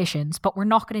accusations, but we're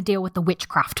not going to deal with the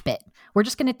witchcraft bit. We're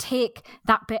just going to take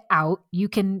that bit out. You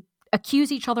can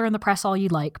accuse each other in the press all you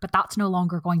like, but that's no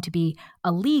longer going to be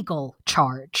a legal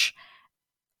charge,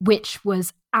 which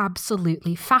was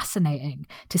absolutely fascinating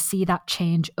to see that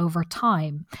change over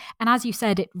time. And as you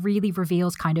said, it really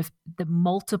reveals kind of the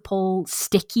multiple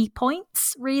sticky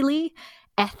points, really.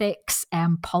 Ethics,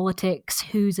 politics,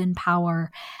 who's in power.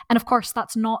 And of course,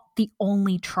 that's not the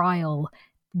only trial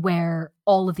where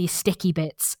all of these sticky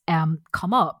bits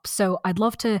come up. So I'd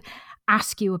love to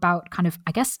ask you about kind of,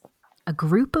 I guess, a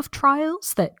group of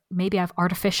trials that maybe I've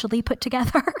artificially put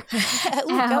together.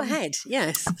 Go ahead,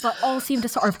 yes. But all seem to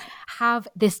sort of have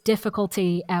this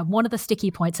difficulty. One of the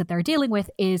sticky points that they're dealing with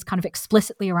is kind of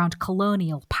explicitly around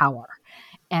colonial power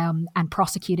and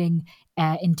prosecuting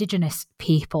Indigenous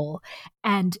people.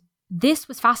 And this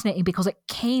was fascinating because it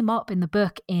came up in the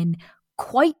book in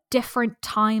quite different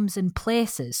times and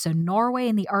places. So Norway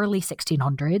in the early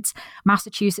 1600s,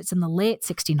 Massachusetts in the late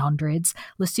 1600s,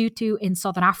 Lesotho in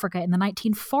Southern Africa in the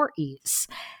 1940s.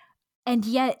 And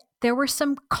yet there were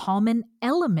some common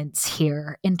elements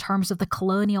here in terms of the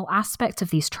colonial aspect of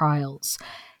these trials.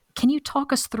 Can you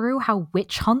talk us through how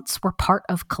witch hunts were part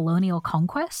of colonial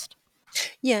conquest?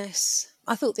 Yes.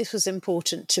 I thought this was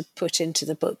important to put into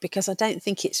the book because I don't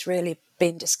think it's really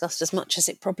been discussed as much as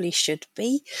it probably should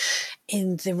be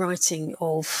in the writing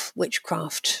of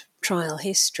witchcraft trial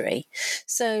history.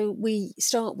 So we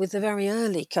start with the very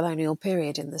early colonial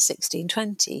period in the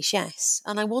 1620s, yes.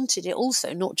 And I wanted it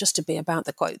also not just to be about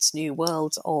the, quotes, New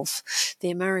World of the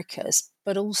Americas,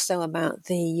 but also about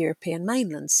the European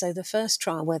mainland. So the first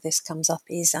trial where this comes up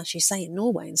is, as you say, in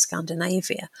Norway and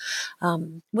Scandinavia,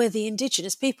 where the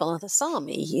indigenous people are the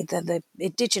Sami, the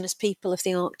indigenous people of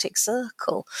the Arctic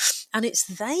Circle. And it's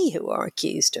they who are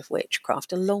accused of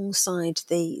witchcraft alongside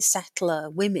the settler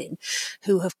women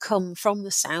who have come from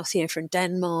the south, from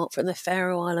Denmark, from the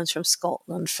Faroe Islands, from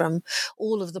Scotland, from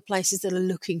all of the places that are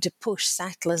looking to push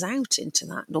settlers out into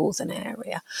that northern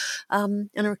area, and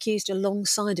are accused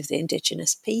alongside of the indigenous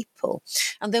people.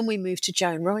 And then we move to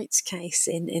Joan Wright's case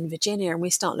in Virginia, and we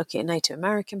start looking at Native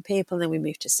American people, and then we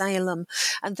move to Salem.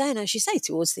 And then, as you say,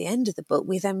 towards the end of the book,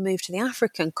 we then move to the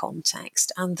African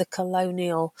context and the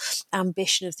colonial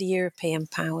ambition of the European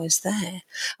powers there.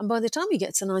 And by the time we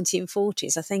get to the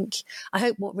 1940s, I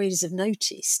hope what readers have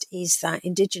noticed is that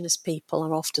indigenous people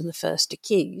are often the first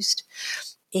accused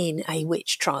in a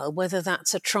witch trial, whether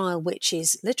that's a trial which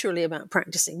is literally about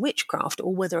practicing witchcraft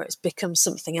or whether it's become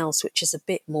something else which is a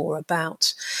bit more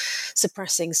about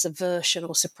suppressing subversion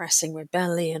or suppressing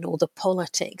rebellion or the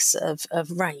politics of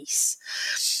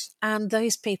race. And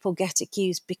those people get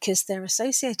accused because they're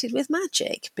associated with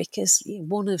magic, because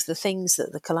one of the things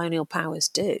that the colonial powers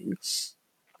do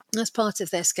as part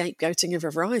of their scapegoating of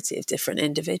a variety of different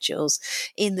individuals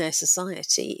in their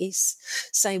society is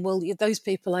say, well, those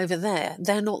people over there,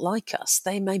 they're not like us.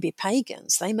 They may be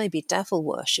pagans. They may be devil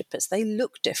worshippers. They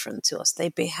look different to us. They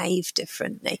behave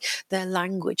differently. Their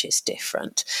language is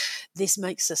different. This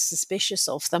makes us suspicious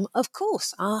of them. Of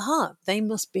course, they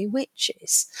must be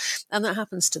witches. And that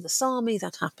happens to the Sami.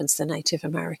 That happens to Native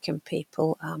American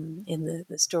people in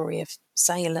the story of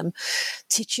Salem.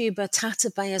 Tituba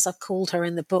Tatabe, as I've called her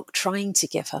in the book, trying to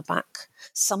give her back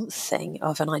something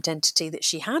of an identity that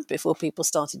she had before people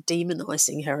started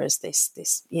demonising her as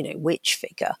this witch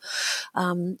figure.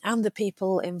 And the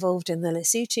people involved in the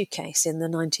Lesotho case in the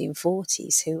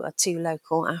 1940s, who are two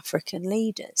local African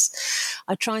leaders.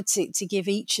 I tried to give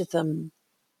each of them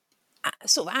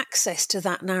sort of access to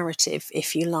that narrative,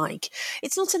 if you like.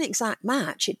 It's not an exact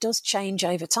match. It does change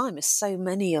over time, as so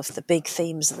many of the big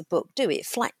themes of the book do. It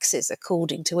flexes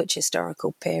according to which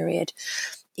historical period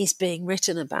is being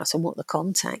written about and what the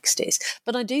context is.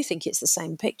 But I do think it's the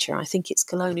same picture. I think it's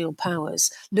colonial powers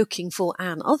looking for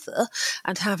an other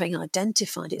and having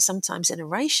identified it, sometimes in a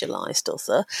racialised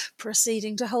other,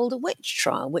 proceeding to hold a witch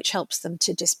trial, which helps them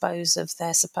to dispose of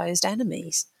their supposed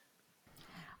enemies.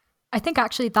 I think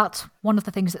actually that's one of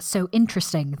the things that's so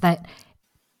interesting, that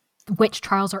witch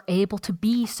trials are able to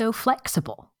be so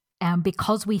flexible. And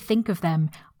because we think of them,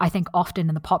 I think often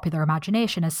in the popular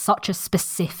imagination, as such a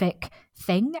specific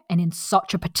thing and in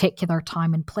such a particular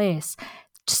time and place,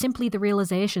 simply the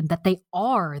realization that they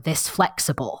are this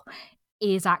flexible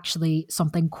is actually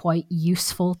something quite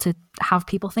useful to have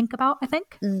people think about, I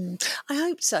think. I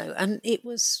hope so. And it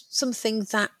was something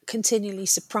that continually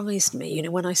surprised me,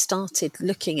 when I started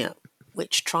looking at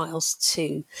witch trials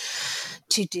to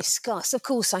discuss. Of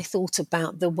course, I thought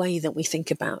about the way that we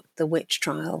think about the witch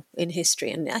trial in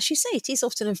history. And as you say, it is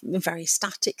often a very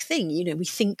static thing. We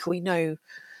think we know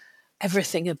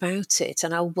everything about it,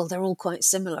 and they're all quite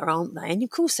similar, aren't they? And of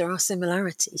course there are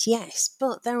similarities, yes,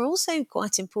 but there are also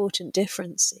quite important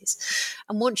differences.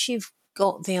 And once you've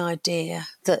got the idea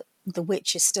that the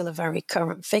witch is still a very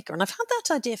current figure, and I've had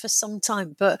that idea for some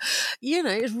time, but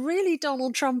it's really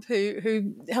Donald Trump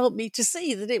who helped me to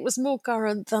see that it was more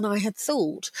current than I had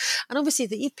thought. And obviously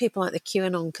people like the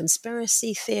QAnon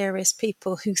conspiracy theorists,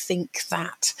 people who think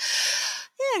that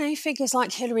figures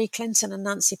like Hillary Clinton and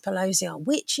Nancy Pelosi are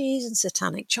witches and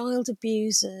satanic child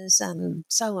abusers and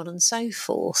so on and so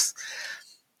forth.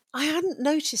 I hadn't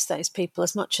noticed those people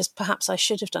as much as perhaps I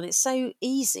should have done. It's so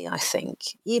easy, I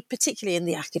think, particularly in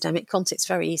the academic context,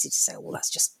 very easy to say, well, that's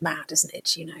just mad, isn't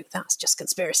it? That's just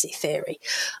conspiracy theory.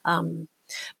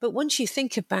 But once you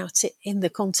think about it in the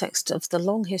context of the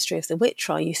long history of the witch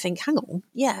trial, you think, hang on,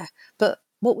 yeah, but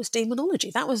what was demonology?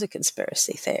 That was a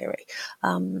conspiracy theory.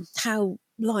 And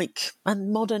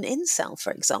modern incel,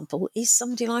 for example, is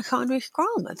somebody like Heinrich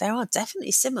Kramer. There are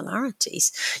definitely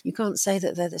similarities. You can't say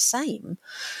that they're the same.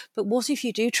 But what if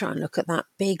you do try and look at that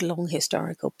big, long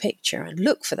historical picture and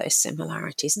look for those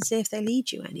similarities and see if they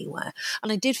lead you anywhere?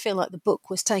 And I did feel like the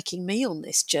book was taking me on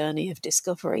this journey of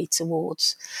discovery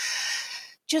towards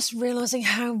just realising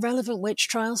how relevant witch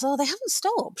trials are. They haven't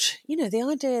stopped. The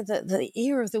idea that the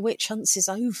era of the witch hunts is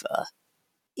over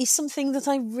is something that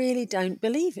I really don't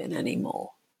believe in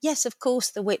anymore. Yes, of course,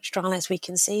 the witch trial as we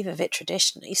conceive of it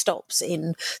traditionally stops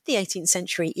in the 18th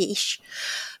century-ish.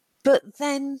 But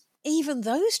then even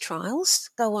those trials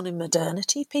go on in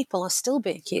modernity. People are still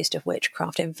being accused of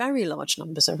witchcraft in very large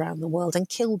numbers around the world and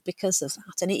killed because of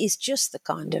that. And it is just the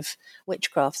kind of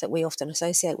witchcraft that we often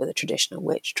associate with a traditional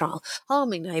witch trial: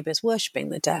 harming neighbours, worshipping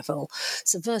the devil,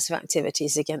 subversive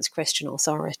activities against Christian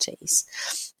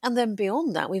authorities. And then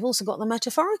beyond that, we've also got the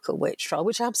metaphorical witch trial,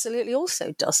 which absolutely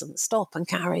also doesn't stop and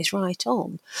carries right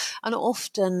on. And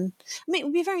often, it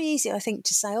would be very easy, I think,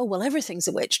 to say, oh, well, everything's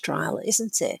a witch trial,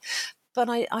 isn't it? But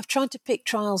I've tried to pick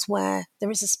trials where there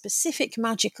is a specific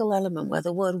magical element where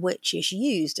the word witch is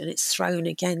used and it's thrown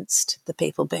against the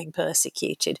people being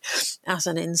persecuted as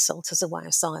an insult, as a way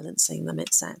of silencing them,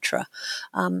 etc.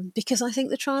 Because I think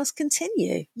the trials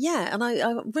continue. Yeah, and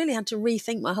I really had to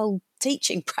rethink my whole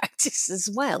teaching practice as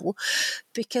well,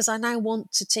 because I now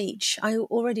want to teach. I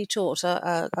already taught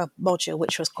a module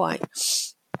which was quite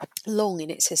long in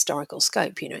its historical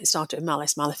scope. It started with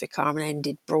Malleus Maleficarum and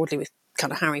ended broadly with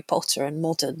kind of Harry Potter and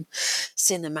modern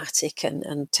cinematic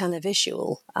and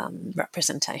televisual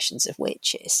representations of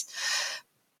witches.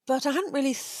 But I hadn't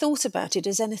really thought about it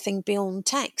as anything beyond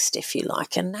text, if you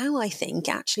like. And now I think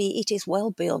actually it is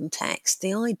well beyond text.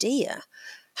 The idea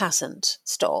hasn't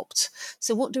stopped.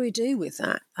 So what do we do with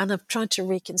that? And I've tried to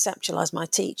reconceptualise my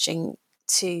teaching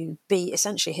to be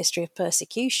essentially a history of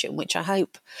persecution, which I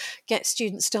hope gets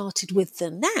students started with the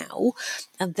now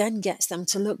and then gets them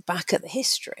to look back at the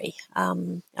history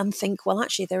and think, well,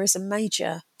 actually, there is a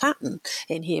major pattern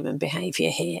in human behaviour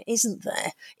here, isn't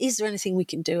there? Is there anything we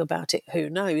can do about it? Who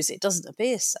knows? It doesn't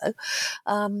appear so.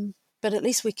 But at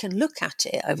least we can look at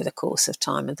it over the course of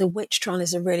time. And the witch trial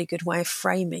is a really good way of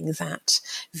framing that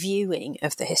viewing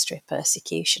of the history of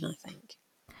persecution, I think.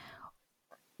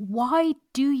 Why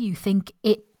do you think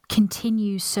it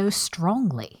continues so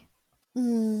strongly?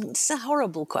 It's a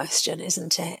horrible question,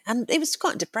 isn't it? And it was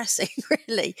quite depressing,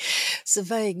 really,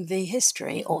 surveying the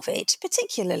history of it,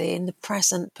 particularly in the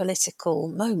present political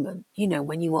moment,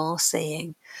 when you are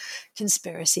seeing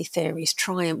conspiracy theories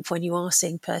triumph, when you are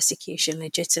seeing persecution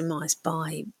legitimised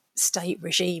by state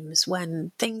regimes,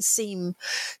 when things seem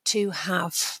to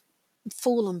have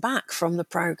fallen back from the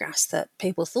progress that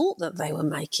people thought that they were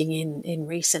making in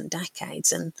recent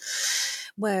decades, and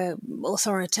where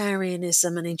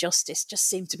authoritarianism and injustice just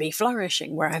seem to be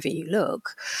flourishing wherever you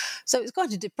look. So it's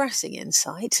quite a depressing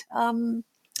insight.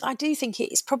 I do think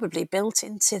it is probably built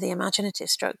into the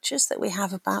imaginative structures that we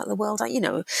have about the world.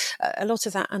 A lot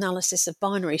of that analysis of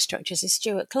binary structures is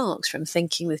Stuart Clark's from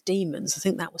Thinking with Demons. I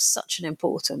think that was such an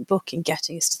important book in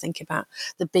getting us to think about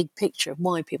the big picture of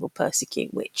why people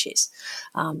persecute witches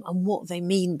and what they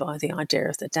mean by the idea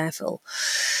of the devil.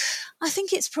 I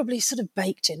think it's probably sort of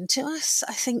baked into us.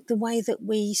 I think the way that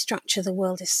we structure the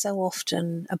world is so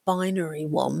often a binary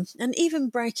one. And even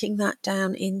breaking that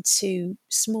down into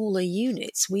smaller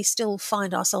units, we still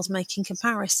find ourselves making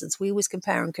comparisons. We always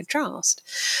compare and contrast.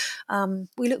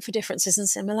 We look for differences and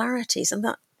similarities, and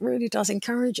that really does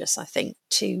encourage us, I think,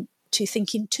 to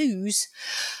think in twos.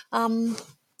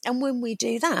 And when we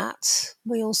do that,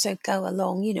 we also go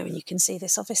along, and you can see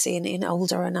this obviously in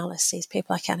older analyses.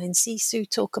 People like Alan Sisu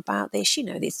talk about this.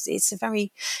 It's a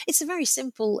very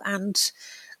simple and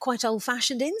quite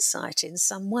old-fashioned insight in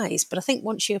some ways. But I think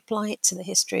once you apply it to the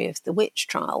history of the witch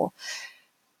trial,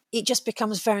 it just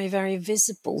becomes very, very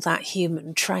visible, that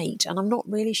human trait. And I'm not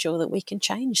really sure that we can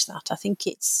change that. I think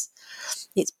it's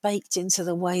baked into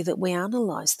the way that we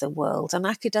analyse the world, and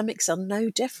academics are no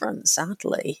different,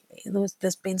 sadly.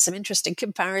 There's been some interesting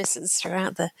comparisons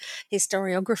throughout the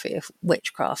historiography of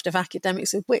witchcraft, of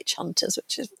academics with witch hunters,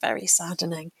 which is very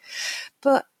saddening.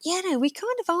 But, we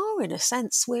kind of are, in a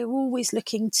sense. We're always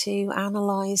looking to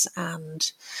analyse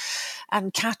and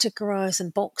categorise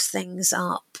and box things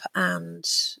up, and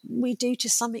we do to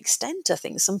some extent, I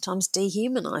think, sometimes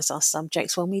dehumanise our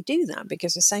subjects when we do that,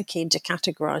 because we're so keen to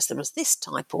categorise them as this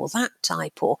type or that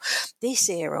type or this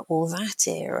era or that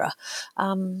era.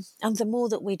 And the more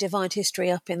that we divide history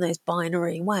up in those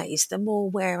binary ways, the more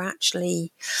we're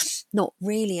actually not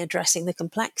really addressing the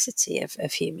complexity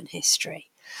of human history.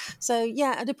 So,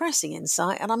 a depressing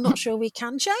insight, and I'm not sure we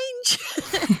can change.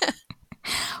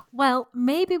 Well,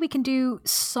 maybe we can do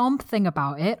something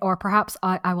about it, or perhaps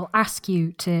I will ask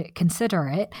you to consider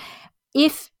it.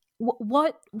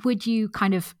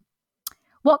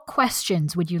 What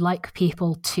questions would you like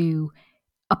people to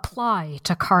apply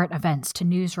to current events, to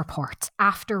news reports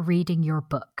after reading your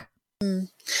book?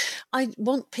 I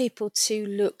want people to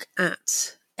look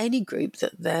at any group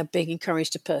that they're being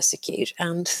encouraged to persecute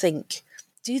and think,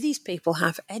 do these people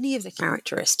have any of the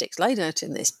characteristics laid out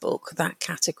in this book that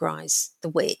categorise the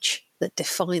witch, that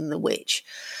define the witch?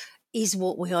 is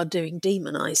what we are doing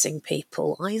demonising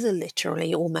people, either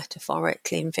literally or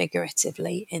metaphorically and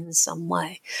figuratively in some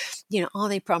way? Are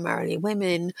they primarily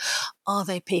women? Are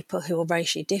they people who are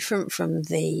racially different from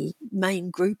the main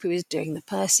group who is doing the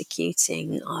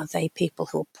persecuting? Are they people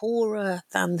who are poorer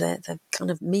than the kind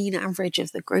of mean average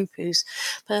of the group who's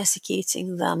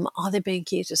persecuting them? Are they being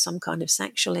accused of some kind of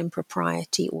sexual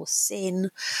impropriety or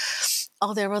sin?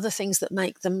 Are there other things that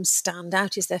make them stand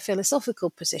out? Is their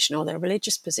philosophical position or their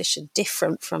religious position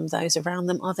different from those around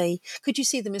them? Could you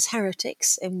see them as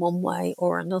heretics in one way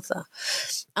or another?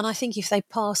 And I think if they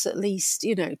pass at least,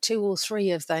 2 or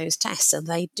 3 of those tests, and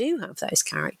they do have those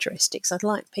characteristics, I'd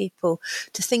like people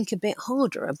to think a bit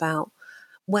harder about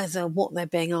whether what they're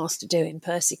being asked to do in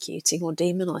persecuting or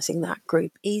demonising that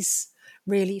group is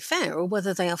really fair, or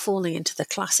whether they are falling into the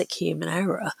classic human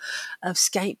error of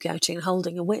scapegoating and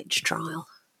holding a witch trial.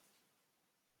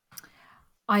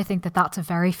 I think that that's a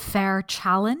very fair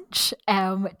challenge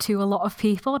to a lot of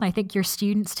people. And I think your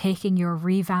students taking your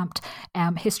revamped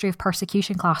history of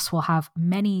persecution class will have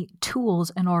many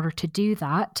tools in order to do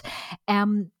that.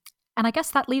 And I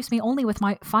guess that leaves me only with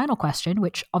my final question,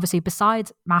 which obviously,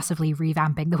 besides massively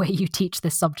revamping the way you teach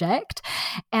this subject,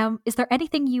 is there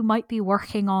anything you might be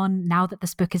working on now that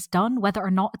this book is done, whether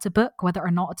or not it's a book, whether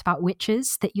or not it's about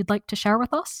witches, that you'd like to share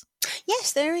with us?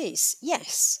 Yes, there is.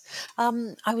 Yes.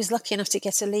 I was lucky enough to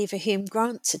get a Lever Hume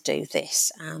grant to do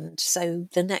this. And so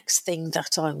the next thing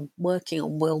that I'm working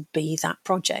on will be that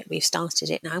project. We've started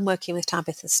it now. I'm working with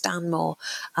Tabitha Stanmore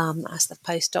as the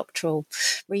postdoctoral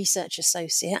research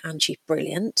associate, and she's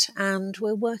brilliant. And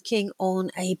we're working on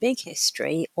a big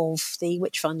history of the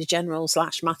Witchfinder General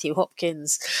 / Matthew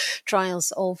Hopkins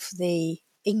trials of the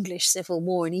English Civil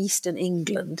War in Eastern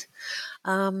England.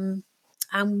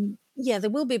 And yeah, there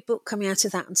will be a book coming out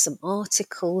of that, and some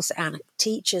articles and a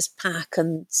teacher's pack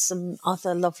and some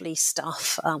other lovely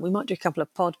stuff. We might do a couple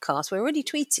of podcasts. We're already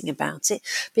tweeting about it.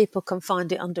 People can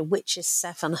find it under Witches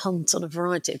 7 Hunt on a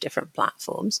variety of different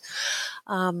platforms.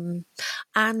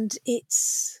 And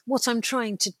it's what I'm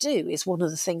trying to do is one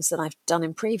of the things that I've done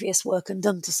in previous work and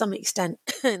done to some extent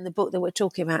in the book that we're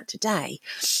talking about today.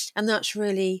 And that's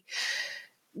really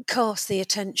cast the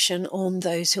attention on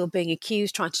those who are being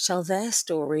accused, trying to tell their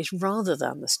stories rather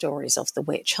than the stories of the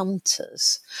witch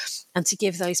hunters, and to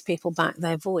give those people back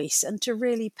their voice, and to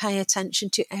really pay attention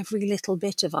to every little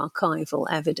bit of archival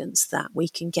evidence that we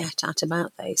can get at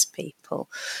about those people.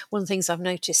 One of the things I've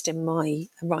noticed in my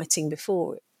writing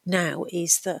before now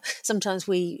is that sometimes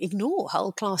we ignore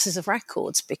whole classes of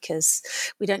records because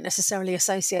we don't necessarily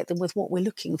associate them with what we're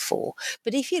looking for.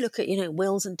 But if you look at,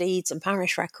 wills and deeds and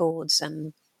parish records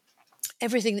and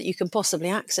everything that you can possibly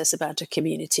access about a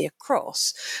community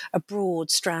across a broad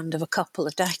strand of a couple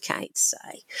of decades,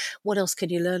 say, what else can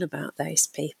you learn about those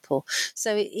people?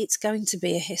 So it's going to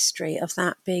be a history of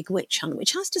that big witch hunt,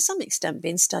 which has to some extent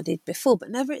been studied before, but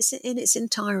never in its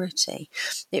entirety.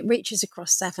 It reaches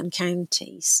across 7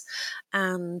 counties,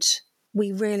 and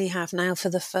we really have now, for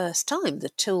the first time, the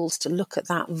tools to look at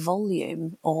that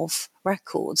volume of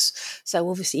records. So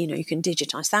obviously, you can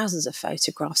digitise thousands of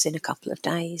photographs in a couple of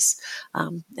days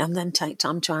and then take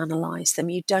time to analyse them.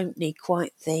 You don't need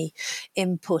quite the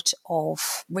input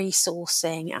of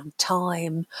resourcing and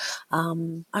time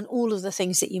and all of the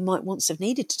things that you might once have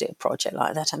needed to do a project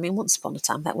like that. I mean, once upon a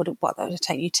time, that would have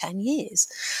taken you 10 years.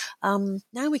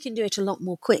 Now we can do it a lot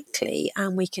more quickly,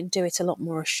 and we can do it a lot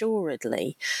more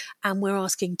assuredly, and we're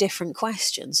asking different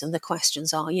questions, and the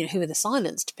questions are, who are the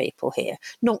silenced people here?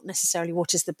 Not necessarily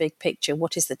what is the big picture,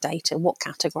 what is the data, what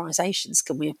categorizations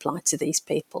can we apply to these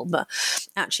people, but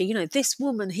actually, this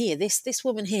woman here, this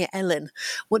woman here, Ellen,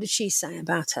 what did she say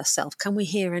about herself? Can we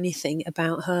hear anything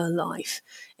about her life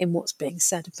in what's being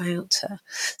said about her?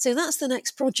 So that's the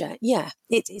next project. Yeah,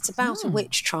 it's about a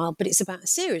witch trial, but it's about a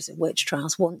series of witch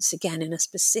trials, once again in a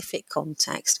specific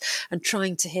context, and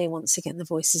trying to hear once again the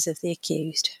voices of the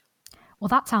accused. Well,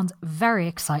 that sounds very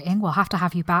exciting. We'll have to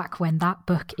have you back when that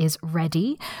book is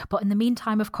ready. But in the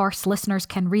meantime, of course, listeners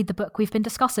can read the book we've been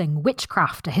discussing,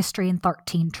 Witchcraft, A History in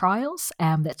 13 Trials,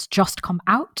 that's just come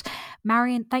out.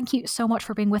 Marion, thank you so much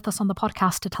for being with us on the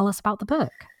podcast to tell us about the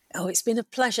book. Oh, it's been a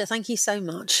pleasure. Thank you so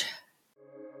much.